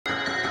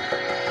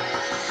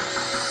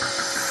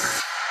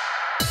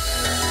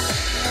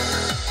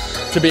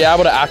to be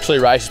able to actually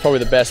race is probably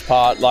the best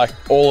part. Like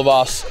all of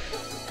us,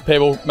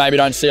 people maybe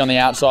don't see on the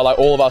outside, like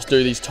all of us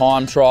do these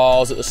time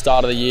trials at the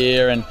start of the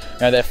year, and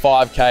they're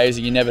 5Ks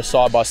and you're never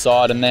side by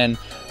side, and then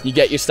you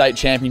get your state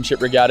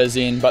championship regattas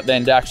in, but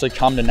then to actually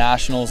come to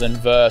nationals and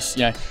verse,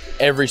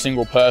 every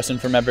single person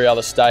from every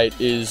other state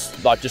is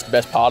like just the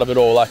best part of it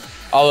all. Like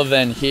other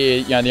than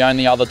here, the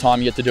only other time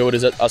you get to do it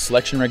is at a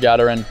selection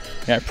regatta,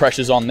 and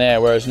pressure's on there,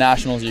 whereas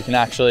nationals you can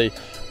actually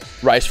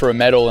race for a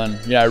medal and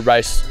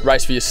race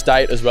for your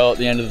state as well at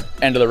the end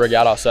of the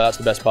regatta, so that's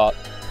the best part.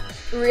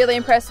 Really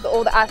impressed with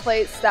all the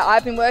athletes that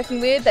I've been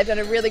working with. They've done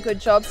a really good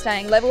job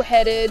staying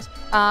level-headed,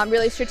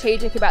 really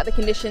strategic about the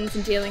conditions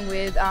and dealing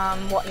with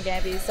what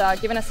Nagambie's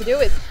given us to deal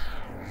with.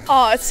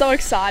 Oh, it's so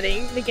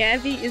exciting.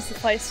 Nagambie is the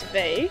place to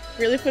be.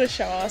 Really put a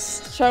show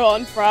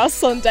on for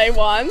us on day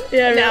one.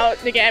 Yeah. Now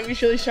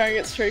Nagambie's really showing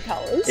its true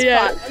colours.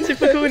 Yeah,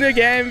 typical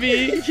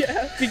Nagambie.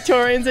 Yeah.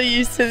 Victorians are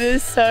used to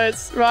this, so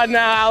it's right in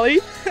our alley.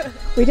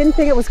 We didn't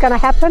think it was going to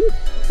happen.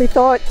 We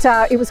thought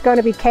it was going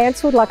to be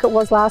cancelled like it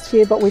was last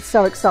year, but we're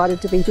so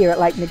excited to be here at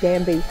Lake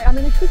Nagambie. I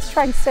mean, the kids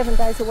train 7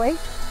 days a week.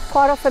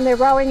 Quite often they're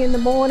rowing in the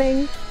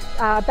morning,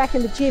 back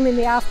in the gym in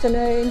the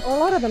afternoon. A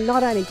lot of them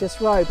not only just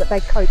row, but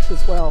they coach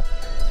as well.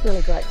 It's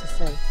really great to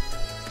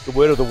see. The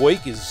word of the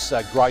week is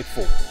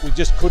grateful. We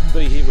just couldn't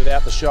be here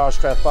without the Shire of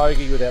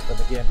Strathbogie, without the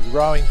Nagambie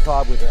Rowing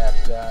Club,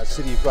 without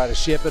City of Greater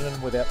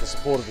Shepparton, without the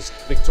support of the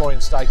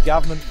Victorian State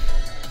Government.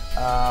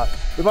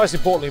 But most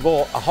importantly of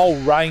all, a whole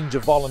range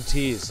of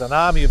volunteers, an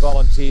army of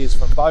volunteers,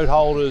 from boat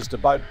holders to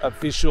boat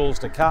officials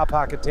to car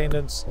park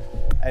attendants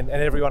and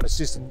everyone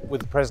assisting with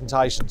the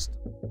presentations.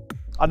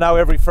 I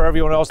know for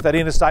everyone else, that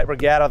interstate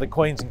regatta, the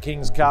Queens and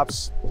Kings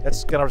Cups,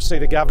 that's going to see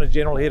the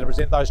Governor-General here to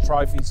present those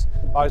trophies,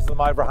 both of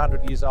them over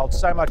 100 years old.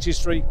 So much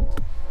history.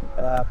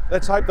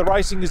 Let's hope the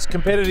racing is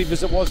competitive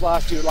as it was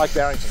last year at Lake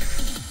Barrington.